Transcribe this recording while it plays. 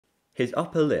His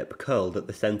upper lip curled at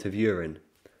the scent of urine.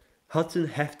 Hudson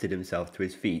hefted himself to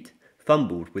his feet,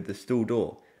 fumbled with the stall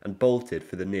door, and bolted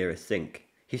for the nearest sink.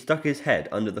 He stuck his head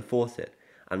under the faucet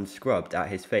and scrubbed at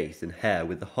his face and hair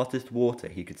with the hottest water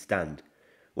he could stand.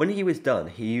 When he was done,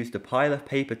 he used a pile of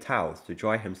paper towels to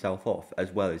dry himself off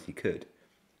as well as he could.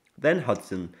 Then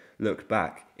Hudson looked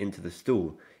back into the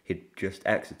stall he'd just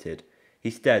exited.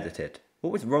 He stared at it.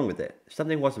 What was wrong with it?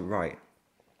 Something wasn't right.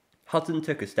 Hudson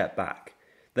took a step back.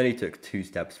 Then he took 2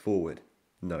 steps forward.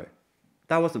 No,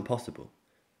 that wasn't possible.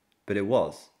 But it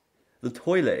was. The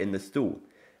toilet in the stall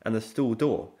and the stall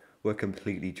door were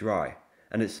completely dry,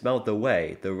 and it smelled the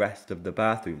way the rest of the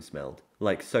bathroom smelled,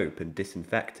 like soap and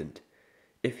disinfectant.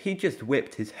 If he just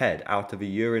whipped his head out of a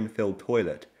urine-filled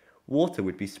toilet, water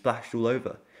would be splashed all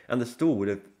over, and the stall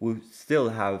would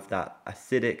still have that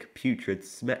acidic, putrid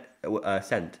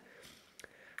scent.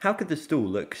 How could the stall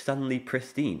look suddenly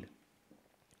pristine?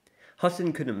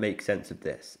 Hudson couldn't make sense of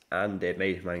this, and it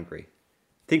made him angry.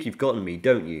 "Think you've gotten me,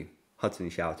 don't you?" Hudson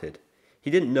shouted.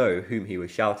 He didn't know whom he was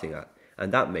shouting at,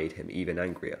 and that made him even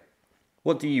angrier.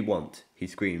 "What do you want?" he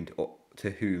screamed,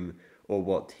 to whom or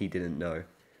what he didn't know.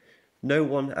 No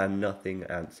one and nothing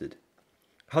answered.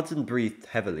 Hudson breathed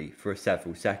heavily for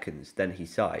several seconds, then he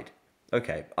sighed.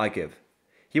 "Okay, I give."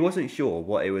 He wasn't sure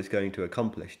what it was going to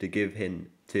accomplish to give in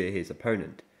to his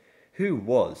opponent. Who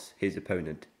was his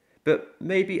opponent? But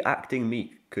maybe acting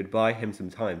meek could buy him some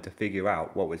time to figure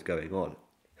out what was going on.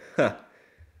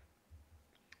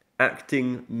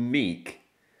 Acting meek?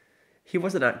 He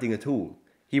wasn't acting at all.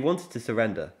 He wanted to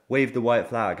surrender, wave the white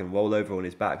flag and roll over on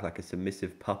his back like a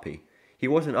submissive puppy. He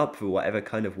wasn't up for whatever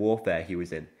kind of warfare he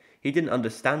was in. He didn't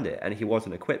understand it, and he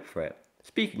wasn't equipped for it.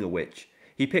 Speaking of which,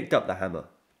 he picked up the hammer.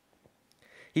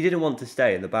 He didn't want to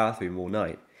stay in the bathroom all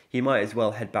night. He might as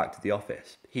well head back to the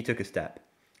office. He took a step.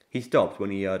 He stopped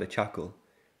when he heard a chuckle.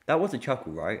 That was a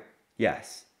chuckle, right?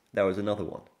 Yes, there was another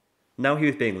one. Now he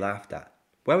was being laughed at.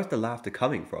 Where was the laughter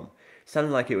coming from? It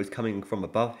sounded like it was coming from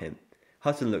above him.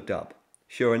 Hudson looked up.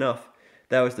 Sure enough,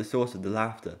 there was the source of the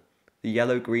laughter. The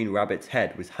yellow-green rabbit's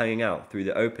head was hanging out through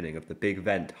the opening of the big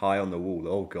vent high on the wall.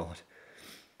 Oh, God.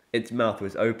 Its mouth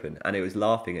was open, and it was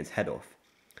laughing its head off.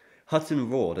 Hudson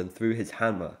roared and threw his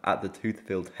hammer at the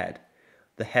tooth-filled head.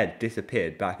 The head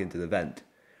disappeared back into the vent.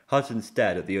 Hudson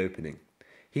stared at the opening.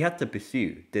 He had to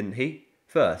pursue, didn't he?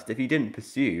 First, if he didn't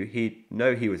pursue, he'd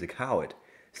know he was a coward.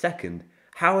 Second,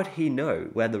 how would he know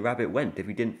where the rabbit went if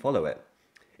he didn't follow it?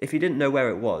 If he didn't know where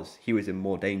it was, he was in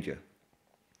more danger.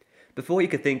 Before he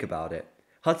could think about it,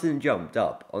 Hudson jumped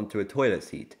up onto a toilet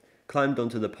seat, climbed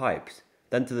onto the pipes,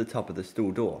 then to the top of the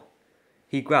stall door.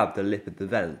 He grabbed the lip of the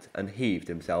vent and heaved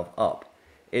himself up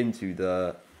into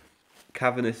the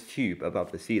cavernous tube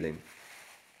above the ceiling.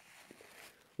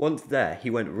 Once there, he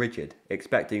went rigid,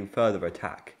 expecting further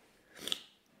attack.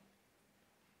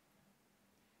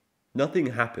 Nothing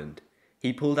happened.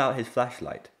 He pulled out his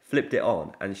flashlight, flipped it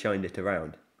on, and shined it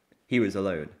around. He was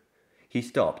alone. He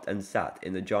stopped and sat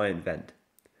in the giant vent.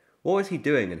 What was he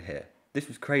doing in here? This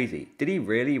was crazy. Did he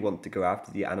really want to go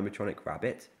after the animatronic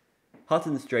rabbit?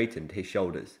 Hudson straightened his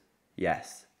shoulders.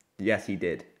 Yes, he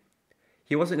did.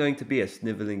 He wasn't going to be a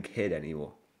snivelling kid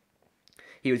anymore.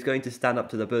 He was going to stand up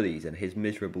to the bullies and his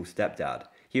miserable stepdad.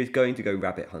 He was going to go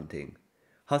rabbit hunting.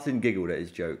 Hudson giggled at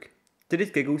his joke. Did his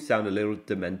giggle sound a little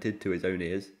demented to his own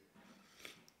ears?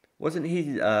 Wasn't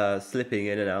he slipping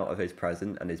in and out of his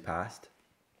present and his past?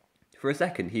 For a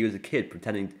second, he was a kid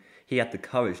pretending he had the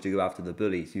courage to go after the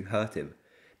bullies who hurt him.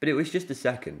 But it was just a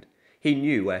second. He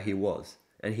knew where he was,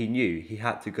 and he knew he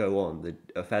had to go on the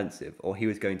offensive or he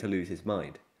was going to lose his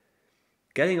mind.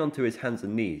 Getting onto his hands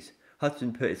and knees,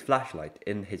 Hudson put his flashlight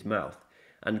in his mouth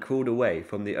and crawled away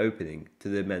from the opening to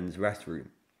the men's restroom.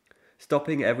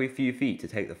 Stopping every few feet to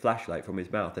take the flashlight from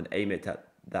his mouth and aim it at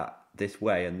this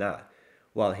way and that,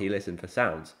 while he listened for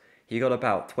sounds, he got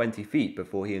about 20 feet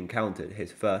before he encountered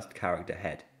his first character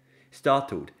head.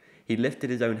 Startled, he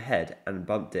lifted his own head and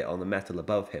bumped it on the metal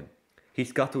above him. He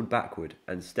scuttled backward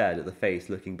and stared at the face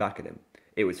looking back at him.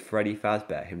 It was Freddy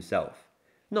Fazbear himself.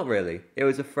 Not really, it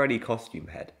was a Freddy costume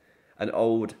head. An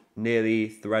old, nearly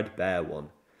threadbare one.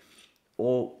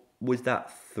 Or was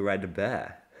that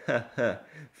threadbare?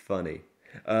 Funny.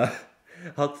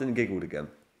 Hudson giggled again.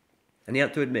 And he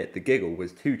had to admit the giggle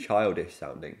was too childish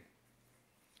sounding.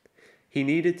 He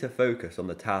needed to focus on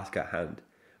the task at hand.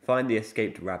 Find the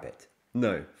escaped rabbit.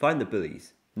 No, find the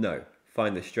bullies. No,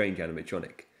 find the strange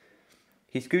animatronic.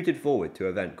 He scooted forward to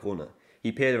a vent corner.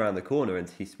 He peered around the corner and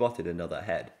he spotted another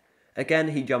head. Again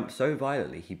he jumped so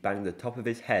violently he banged the top of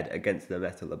his head against the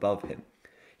metal above him.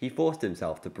 He forced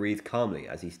himself to breathe calmly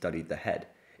as he studied the head.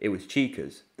 It was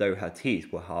Chica's, though her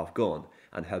teeth were half gone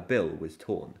and her bill was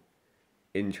torn.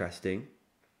 Interesting.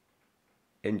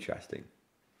 Interesting.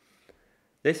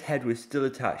 This head was still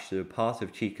attached to a part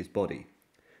of Chica's body.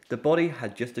 The body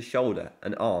had just a shoulder,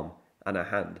 an arm, and a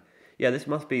hand. Yeah, this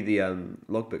must be the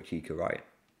logbook Chica, right?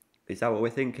 Is that what we're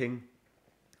thinking?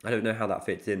 I don't know how that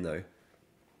fits in, though.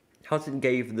 Hudson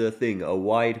gave the thing a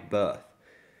wide berth,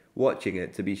 watching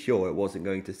it to be sure it wasn't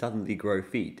going to suddenly grow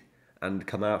feet and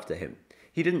come after him.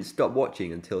 He didn't stop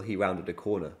watching until he rounded a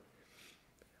corner.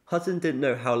 Hudson didn't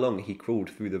know how long he crawled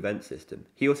through the vent system.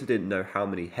 He also didn't know how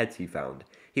many heads he found.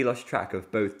 He lost track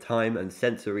of both time and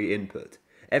sensory input.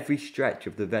 Every stretch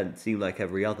of the vent seemed like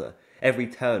every other. Every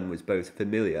turn was both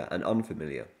familiar and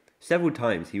unfamiliar. Several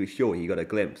times he was sure he got a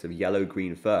glimpse of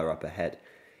yellow-green fur up ahead.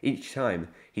 Each time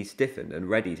he stiffened and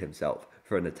readied himself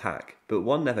for an attack, but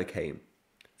one never came.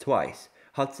 Twice,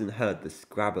 Hudson heard the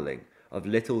scrabbling of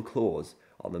little claws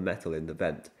on the metal in the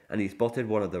vent, and he spotted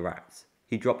one of the rats.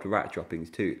 He dropped rat droppings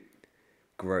too.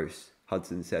 Gross,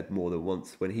 Hudson said more than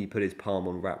once when he put his palm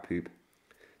on rat poop.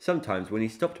 Sometimes when he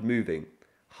stopped moving,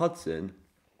 Hudson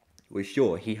was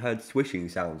sure he heard swishing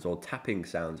sounds or tapping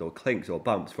sounds or clinks or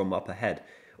bumps from up ahead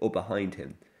or behind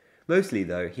him. Mostly,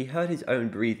 though, he heard his own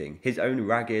breathing, his own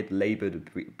ragged, laboured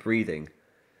breathing.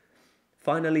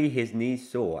 Finally, his knees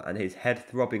sore and his head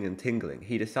throbbing and tingling,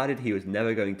 he decided he was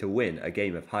never going to win a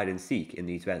game of hide-and-seek in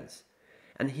these vents.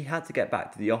 And he had to get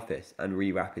back to the office and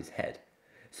rewrap his head.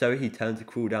 So he turned to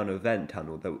crawl down a vent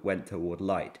tunnel that went toward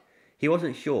light. He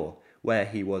wasn't sure where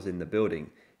he was in the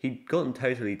building. He'd gotten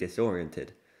totally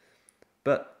disoriented.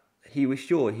 But he was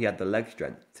sure he had the leg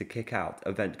strength to kick out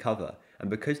a vent cover, and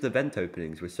because the vent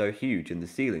openings were so huge and the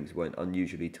ceilings weren't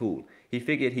unusually tall, he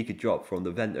figured he could drop from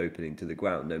the vent opening to the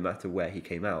ground no matter where he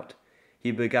came out.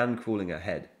 He began crawling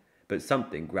ahead, but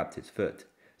something grabbed his foot.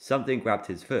 Something grabbed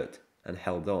his foot and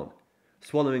held on.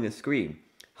 Swallowing a scream,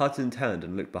 Hudson turned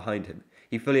and looked behind him.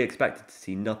 He fully expected to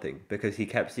see nothing, because he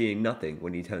kept seeing nothing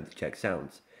when he turned to check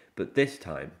sounds. But this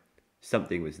time,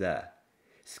 something was there.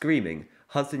 Screaming,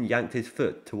 Hudson yanked his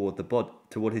foot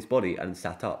toward his body and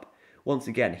sat up. Once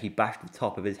again, he bashed the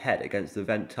top of his head against the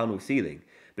vent tunnel ceiling,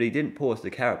 but he didn't pause to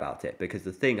care about it because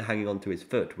the thing hanging onto his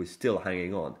foot was still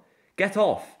hanging on. "Get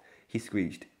off!" he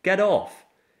screeched. "Get off!"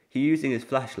 Using his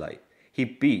flashlight, he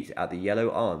beat at the yellow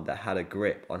arm that had a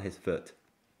grip on his foot.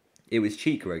 It was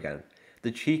Chica again.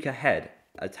 The Chica head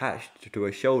attached to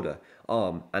a shoulder,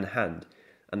 arm, and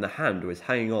the hand was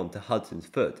hanging on to Hudson's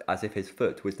foot as if his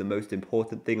foot was the most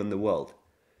important thing in the world.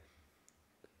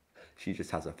 She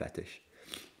just has a fetish.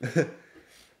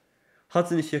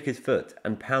 Hudson shook his foot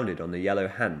and pounded on the yellow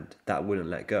hand that wouldn't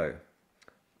let go.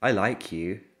 "I like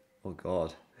you." Oh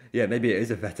God. Yeah, maybe it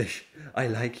is a fetish. "I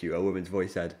like you," a woman's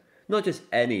voice said. Not just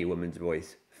any woman's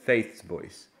voice, Faith's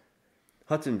voice.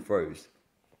 Hudson froze.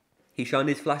 He shined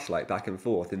his flashlight back and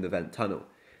forth in the vent tunnel.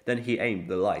 Then he aimed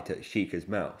the light at Chica's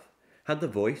mouth. Had the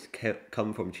voice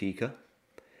come from Chica?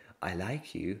 "I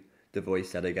like you," the voice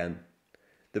said again.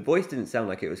 The voice didn't sound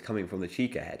like it was coming from the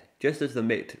Chica head. Just as the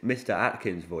Mr.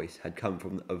 Atkins voice had come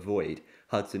from a void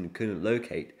Hudson couldn't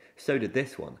locate, so did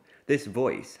this one. This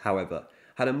voice, however,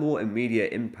 had a more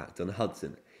immediate impact on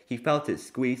Hudson. He felt it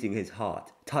squeezing his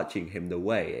heart, touching him the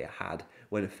way it had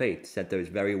when Faith said those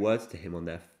very words to him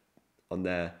on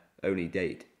their only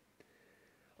date.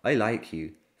 "I like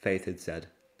you," Faith had said.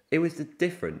 It was the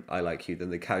different "I like you" than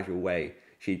the casual way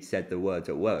she'd said the words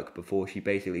at work before she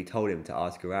basically told him to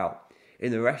ask her out.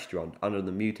 In the restaurant, under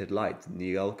the muted lights in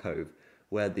the alcove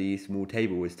where the small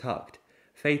table was tucked,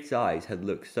 Faith's eyes had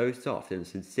looked so soft and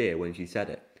sincere when she said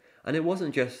it. And it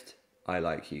wasn't just, "I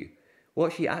like you."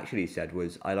 What she actually said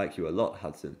was, "I like you a lot,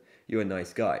 Hudson. You're a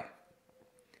nice guy."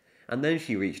 And then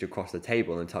she reached across the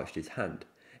table and touched his hand.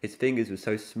 His fingers were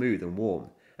so smooth and warm,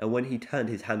 and when he turned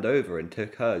his hand over and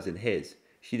took hers in his,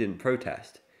 she didn't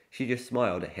protest. She just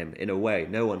smiled at him in a way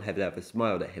no one had ever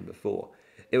smiled at him before.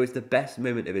 It was the best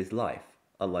moment of his life,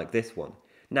 unlike this one.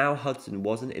 Now Hudson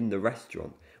wasn't in the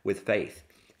restaurant with Faith.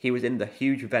 He was in the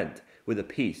huge vent with a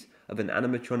piece of an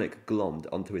animatronic glommed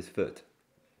onto his foot.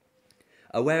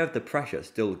 Aware of the pressure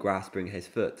still grasping his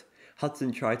foot,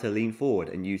 Hudson tried to lean forward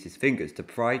and use his fingers to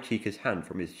pry Chica's hand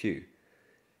from his shoe.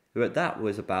 But that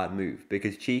was a bad move,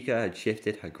 because Chica had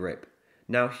shifted her grip.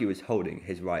 Now she was holding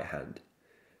his right hand.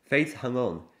 Faith hung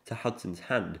on to Hudson's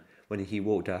hand when he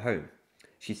walked her home.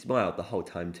 She smiled the whole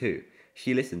time too.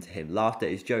 She listened to him, laughed at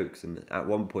his jokes, and at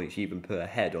one point she even put her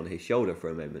head on his shoulder for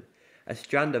a moment. A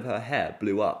strand of her hair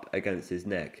blew up against his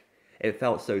neck. It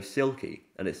felt so silky,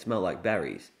 and it smelled like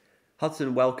berries.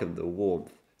 Hudson welcomed the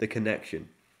warmth, the connection.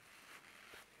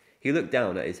 He looked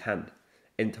down at his hand,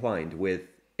 entwined with...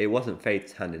 It wasn't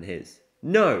Faith's hand in his.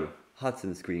 "No!"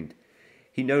 Hudson screamed.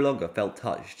 He no longer felt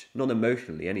touched, not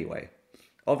emotionally anyway.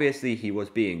 Obviously, he was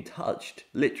being touched,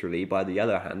 literally, by the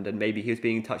yellow hand, and maybe he was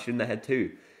being touched in the head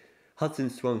too. Hudson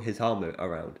swung his arm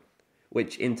around,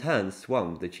 which in turn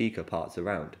swung the Chica parts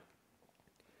around.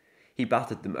 He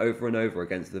battered them over and over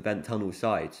against the vent tunnel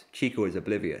sides. Chica was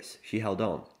oblivious. She held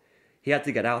on. He had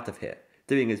to get out of here,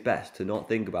 doing his best to not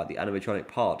think about the animatronic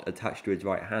part attached to his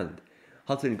right hand.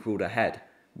 Hudson crawled ahead,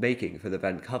 making for the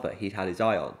vent cover he'd had his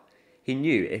eye on. He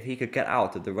knew if he could get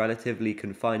out of the relatively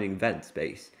confining vent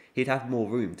space, he'd have more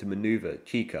room to maneuver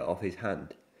Chica off his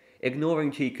hand.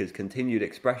 Ignoring Chica's continued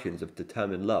expressions of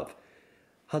determined love,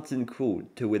 Hudson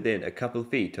crawled to within a couple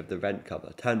feet of the vent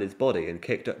cover, turned his body and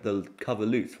kicked the cover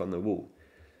loose from the wall.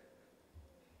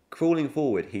 Crawling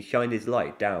forward, he shined his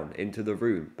light down into the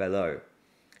room below.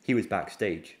 He was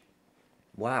backstage.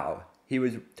 Wow, he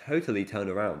was totally turned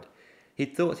around. He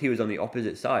thought he was on the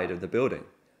opposite side of the building.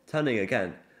 Turning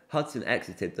again, Hudson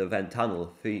exited the vent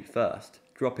tunnel feet first,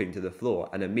 dropping to the floor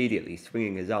and immediately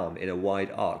swinging his arm in a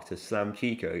wide arc to slam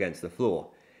Chica against the floor.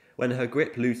 When her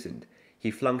grip loosened,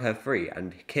 he flung her free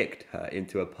and kicked her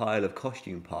into a pile of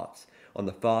costume parts on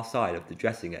the far side of the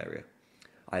dressing area.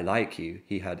 "I like you,"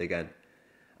 he heard again.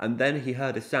 And then he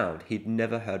heard a sound he'd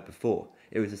never heard before.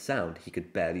 It was a sound he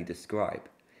could barely describe.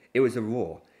 It was a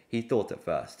roar, he thought at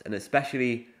first, an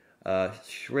especially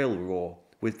shrill roar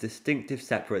with distinctive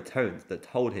separate tones that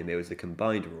told him it was a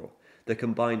combined roar, the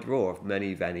combined roar of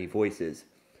many voices.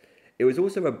 It was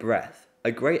also a breath,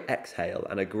 a great exhale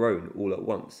and a groan all at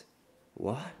once.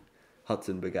 "What?"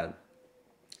 Hudson began.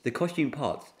 The costume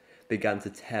parts began to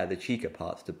tear the Chica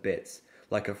parts to bits,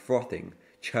 like a frothing,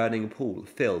 churning pool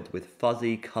filled with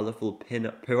fuzzy, colourful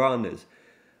piranhas.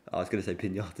 I was going to say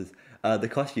pinatas. The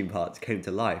costume parts came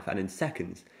to life, and in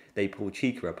seconds, they pulled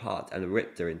Chica apart and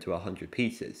ripped her into 100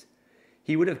 pieces.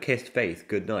 He would have kissed Faith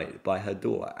goodnight by her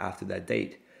door after their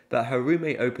date, but her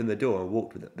roommate opened the door and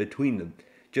walked between them,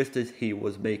 just as he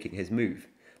was making his move.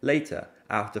 Later,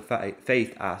 after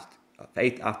Faith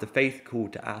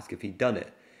called to ask if he'd done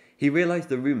it, he realised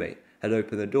the roommate had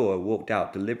opened the door and walked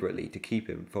out deliberately to keep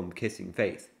him from kissing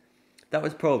Faith. That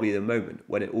was probably the moment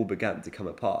when it all began to come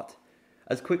apart.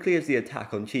 As quickly as the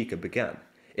attack on Chica began,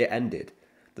 it ended.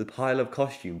 The pile of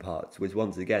costume parts was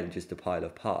once again just a pile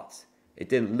of parts. It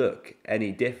didn't look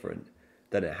any different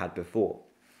than it had before.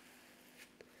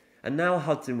 And now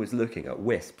Hudson was looking at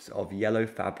wisps of yellow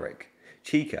fabric.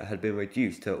 Chica had been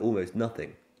reduced to almost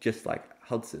nothing, just like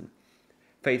Hudson.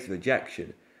 Faith's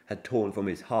rejection had torn from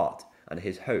his heart and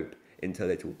his hope into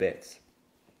little bits.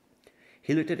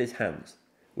 He looked at his hands.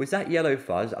 Was that yellow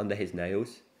fuzz under his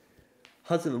nails?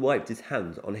 Hudson wiped his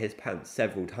hands on his pants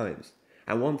several times,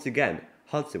 and once again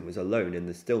Hudson was alone in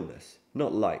the stillness,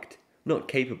 not liked, not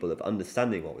capable of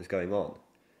understanding what was going on.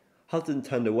 Hudson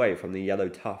turned away from the yellow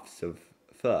tufts of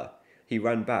fur. He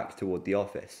ran back toward the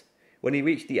office. When he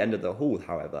reached the end of the hall,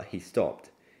 however, he stopped.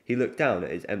 He looked down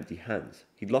at his empty hands.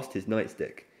 He'd lost his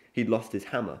nightstick. He'd lost his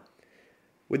hammer.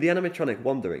 With the animatronic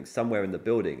wandering somewhere in the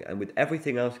building, and with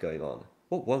everything else going on,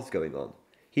 what was going on?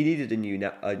 He needed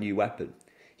a new weapon.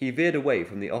 He veered away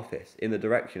from the office in the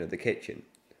direction of the kitchen.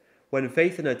 When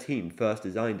Faith and her team first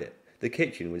designed it, the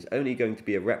kitchen was only going to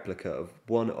be a replica of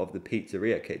one of the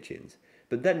pizzeria kitchens,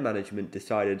 but then management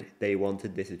decided they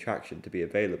wanted this attraction to be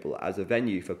available as a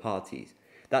venue for parties.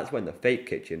 That's when the fake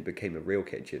kitchen became a real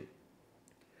kitchen.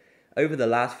 Over the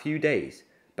last few days,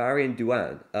 Barry and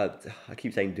Dwayne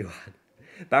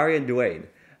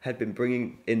had been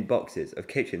bringing in boxes of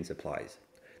kitchen supplies.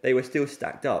 They were still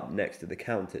stacked up next to the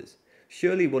counters.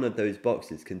 Surely one of those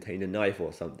boxes contained a knife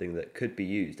or something that could be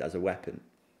used as a weapon.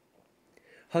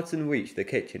 Hudson reached the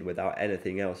kitchen without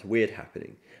anything else weird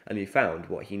happening, and he found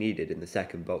what he needed in the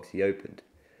second box he opened.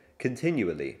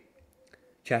 Continually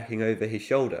checking over his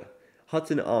shoulder,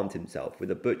 Hudson armed himself with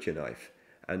a butcher knife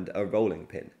and a rolling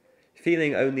pin.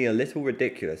 Feeling only a little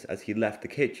ridiculous as he left the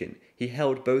kitchen, he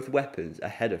held both weapons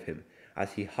ahead of him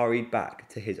as he hurried back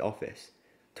to his office.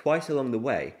 Twice along the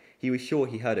way, he was sure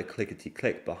he heard a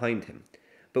clickety-click behind him,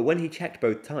 but when he checked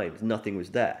both times, nothing was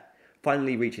there.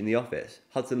 Finally reaching the office,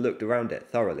 Hudson looked around it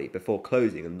thoroughly before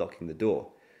closing and locking the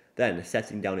door. Then,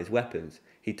 setting down his weapons,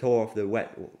 he tore off the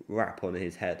wet wrap on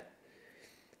his head.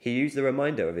 He used the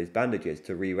remainder of his bandages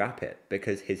to rewrap it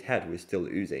because his head was still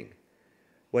oozing.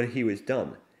 When he was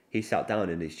done, he sat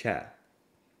down in his chair.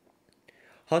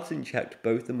 Hudson checked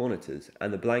both the monitors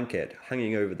and the blanket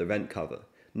hanging over the vent cover.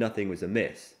 Nothing was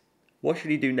amiss. What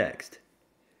should he do next?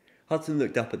 Hudson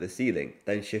looked up at the ceiling,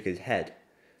 then shook his head.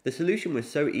 The solution was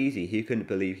so easy he couldn't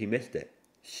believe he missed it.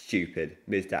 "Stupid,"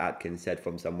 Mr. Atkins said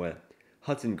from somewhere.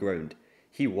 Hudson groaned.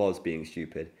 He was being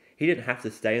stupid. He didn't have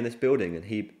to stay in this building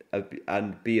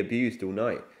and be abused all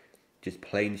night. Just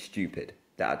plain stupid,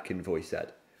 the Atkins voice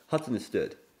said. Hudson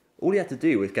stood. All he had to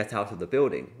do was get out of the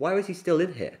building. Why was he still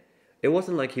in here? It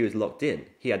wasn't like he was locked in.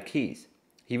 He had keys.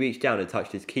 He reached down and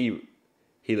touched his key.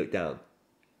 He looked down.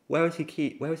 Where was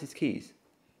his keys?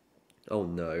 Oh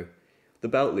no. The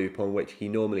belt loop on which he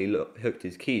normally hooked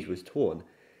his keys was torn.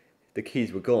 The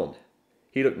keys were gone.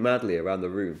 He looked madly around the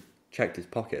room, checked his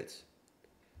pockets,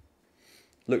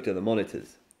 looked at the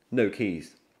monitors. No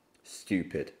keys.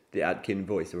 Stupid, the Atkin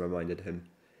voice reminded him.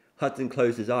 Hudson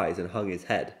closed his eyes and hung his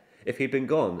head. If he'd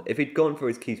gone for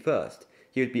his keys first,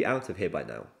 he would be out of here by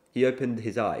now. He opened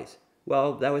his eyes.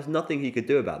 Well, there was nothing he could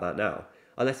do about that now,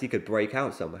 unless he could break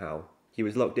out somehow. He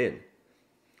was locked in.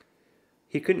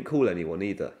 He couldn't call anyone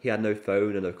either. He had no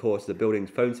phone, and of course the building's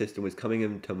phone system was coming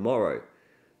in tomorrow.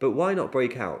 But why not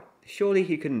break out? Surely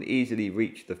he couldn't easily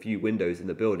reach the few windows in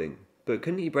the building. But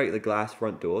couldn't he break the glass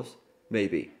front doors?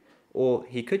 Maybe. Or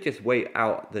he could just wait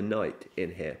out the night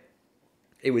in here.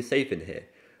 It was safe in here.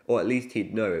 Or at least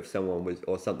he'd know if someone was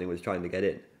or something was trying to get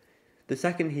in. The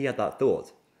second he had that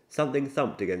thought, something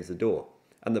thumped against the door,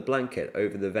 and the blanket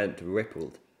over the vent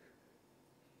rippled.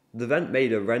 The vent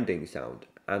made a rending sound,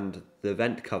 and the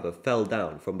vent cover fell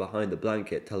down from behind the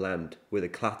blanket to land with a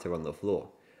clatter on the floor.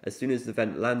 As soon as the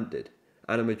vent landed,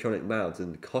 animatronic mouths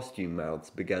and costume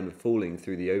mouths began falling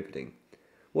through the opening.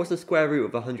 What's the square root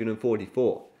of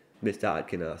 144? Mr.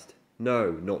 Atkin asked.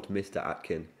 No, not Mr.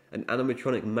 Atkin. An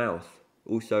animatronic mouth.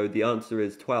 Also, the answer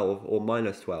is 12 or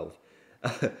minus 12.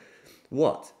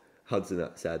 What? Hudson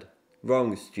said.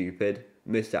 Wrong, stupid,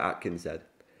 Mr. Atkin said.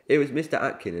 It was Mr.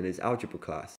 Atkin in his algebra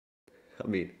class. I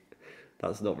mean,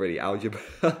 that's not really algebra.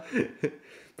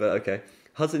 But okay.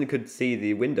 Hudson could see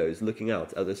the windows looking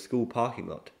out at the school parking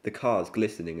lot, the cars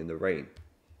glistening in the rain.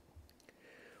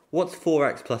 What's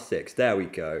 4x plus 6? There we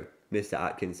go, Mr.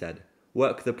 Atkin said.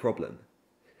 Work the problem.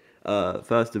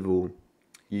 First of all,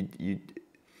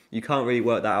 you can't really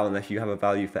work that out unless you have a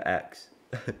value for x.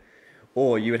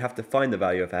 Or you would have to find the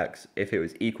value of x if it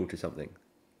was equal to something.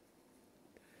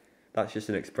 That's just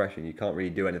an expression. You can't really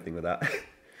do anything with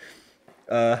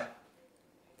that.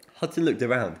 Hudson looked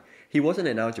around. He wasn't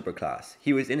in algebra class.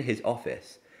 He was in his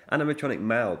office. Animatronic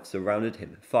mouths surrounded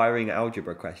him, firing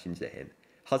algebra questions at him.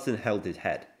 Hudson held his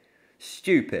head.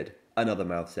 Stupid, another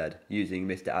mouth said, using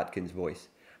Mr. Atkin's voice.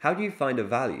 How do you find a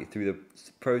value through the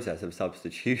process of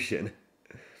substitution?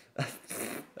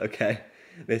 Okay,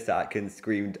 Mr. Atkins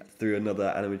screamed through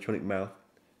another animatronic mouth.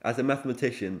 As a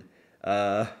mathematician,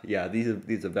 yeah,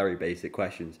 these are very basic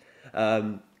questions.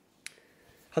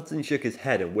 Hudson shook his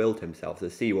head and willed himself to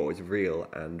see what was real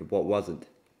and what wasn't.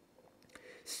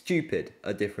 Stupid,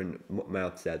 a different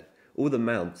mouth said. All the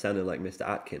mouths sounded like Mr.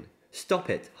 Atkin. Stop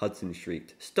it, Hudson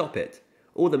shrieked. Stop it.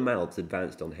 All the mouths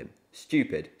advanced on him.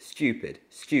 Stupid, stupid,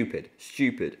 stupid,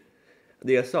 stupid.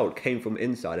 The assault came from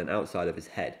inside and outside of his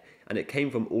head, and it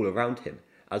came from all around him,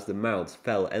 as the mouths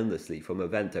fell endlessly from a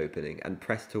vent opening and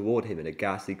pressed toward him in a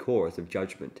ghastly chorus of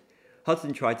judgment.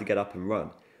 Hudson tried to get up and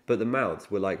run, but the mouths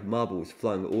were like marbles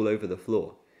flung all over the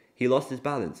floor. He lost his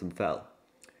balance and fell.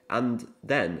 And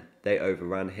then they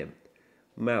overran him.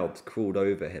 Mouths crawled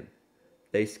over him.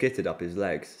 They skittered up his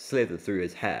legs, slithered through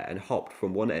his hair, and hopped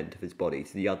from one end of his body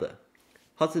to the other.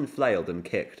 Hudson flailed and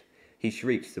kicked. He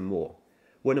shrieked some more.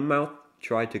 When a mouth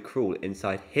tried to crawl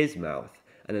inside his mouth,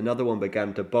 and another one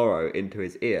began to burrow into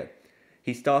his ear,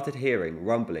 he started hearing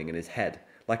rumbling in his head,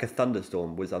 like a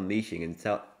thunderstorm was unleashing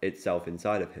itself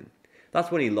inside of him.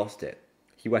 That's when he lost it.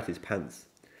 He wet his pants.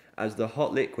 As the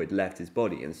hot liquid left his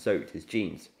body and soaked his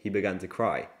jeans, he began to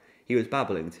cry. He was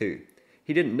babbling too.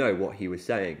 He didn't know what he was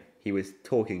saying. He was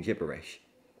talking gibberish.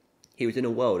 He was in a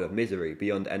world of misery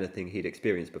beyond anything he'd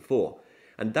experienced before,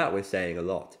 and that was saying a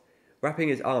lot. Wrapping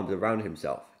his arms around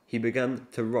himself, he began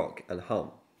to rock and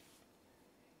hum.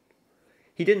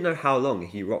 He didn't know how long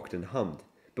he rocked and hummed,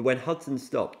 but when Hudson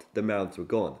stopped, the mouths were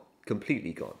gone,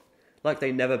 completely gone, like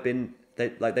they'd never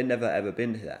ever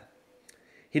been there.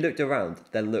 He looked around,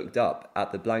 then looked up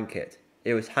at the blanket.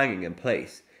 It was hanging in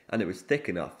place, and it was thick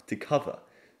enough to cover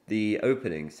the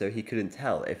opening so he couldn't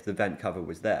tell if the vent cover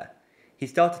was there. He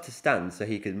started to stand so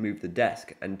he could move the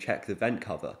desk and check the vent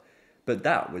cover, but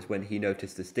that was when he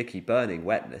noticed the sticky burning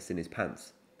wetness in his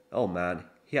pants. Oh man,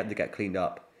 he had to get cleaned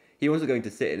up. He wasn't going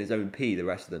to sit in his own pee the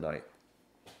rest of the night.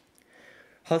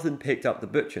 Hudson picked up the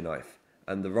butcher knife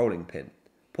and the rolling pin.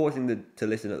 Pausing to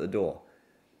listen at the door,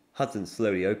 Hudson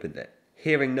slowly opened it.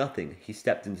 Hearing nothing, he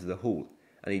stepped into the hall,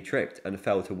 and he tripped and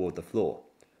fell toward the floor.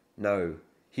 No,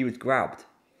 he was grabbed.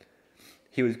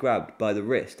 He was grabbed by the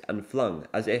wrist and flung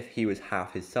as if he was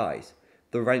half his size.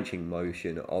 The wrenching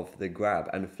motion of the grab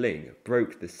and fling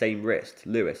broke the same wrist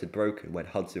Lewis had broken when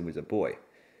Hudson was a boy.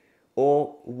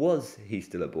 Or was he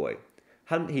still a boy?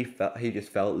 Hadn't he just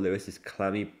felt Lewis's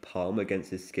clammy palm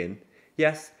against his skin?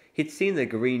 Yes, he'd seen the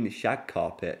green shag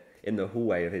carpet in the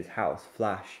hallway of his house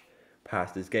flash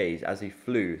past his gaze as he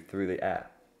flew through the air.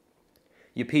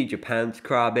 You peed your pants,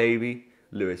 crybaby,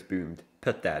 Lewis boomed.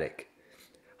 Pathetic.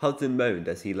 Hudson moaned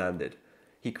as he landed.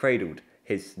 He cradled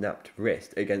his snapped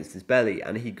wrist against his belly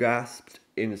and he gasped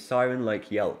in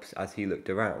siren-like yelps as he looked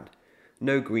around.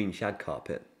 No green shag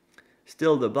carpet.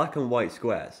 Still the black and white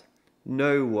squares.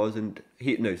 He wasn't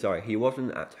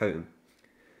at home.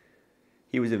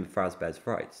 He was in Fazbear's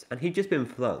Frights, and he'd just been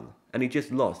flung, and he'd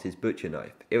just lost his butcher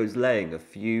knife. It was laying a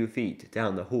few feet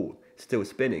down the hall, still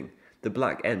spinning, the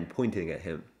black end pointing at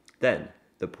him. Then,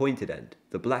 the pointed end,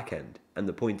 the black end, and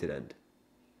the pointed end.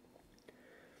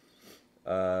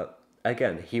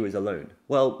 Again, he was alone.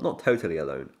 Well, not totally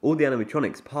alone. All the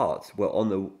animatronics parts were on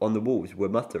the walls were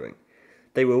muttering.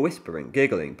 They were whispering,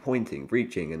 giggling, pointing,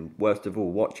 reaching, and worst of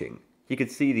all, watching. He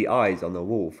could see the eyes on the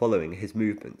wall following his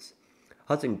movements.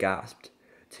 Hudson gasped.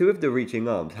 2 of the reaching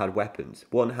arms had weapons.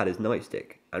 One had his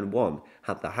nightstick, and one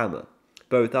had the hammer.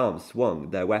 Both arms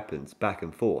swung their weapons back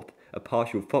and forth. A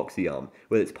partial foxy arm,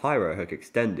 with its pyro hook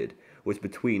extended, was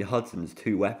between Hudson's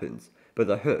 2 weapons, but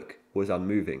the hook was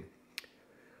unmoving.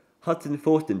 Hudson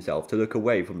forced himself to look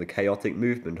away from the chaotic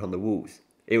movement on the walls.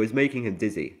 It was making him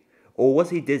dizzy. Or was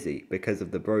he dizzy because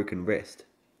of the broken wrist?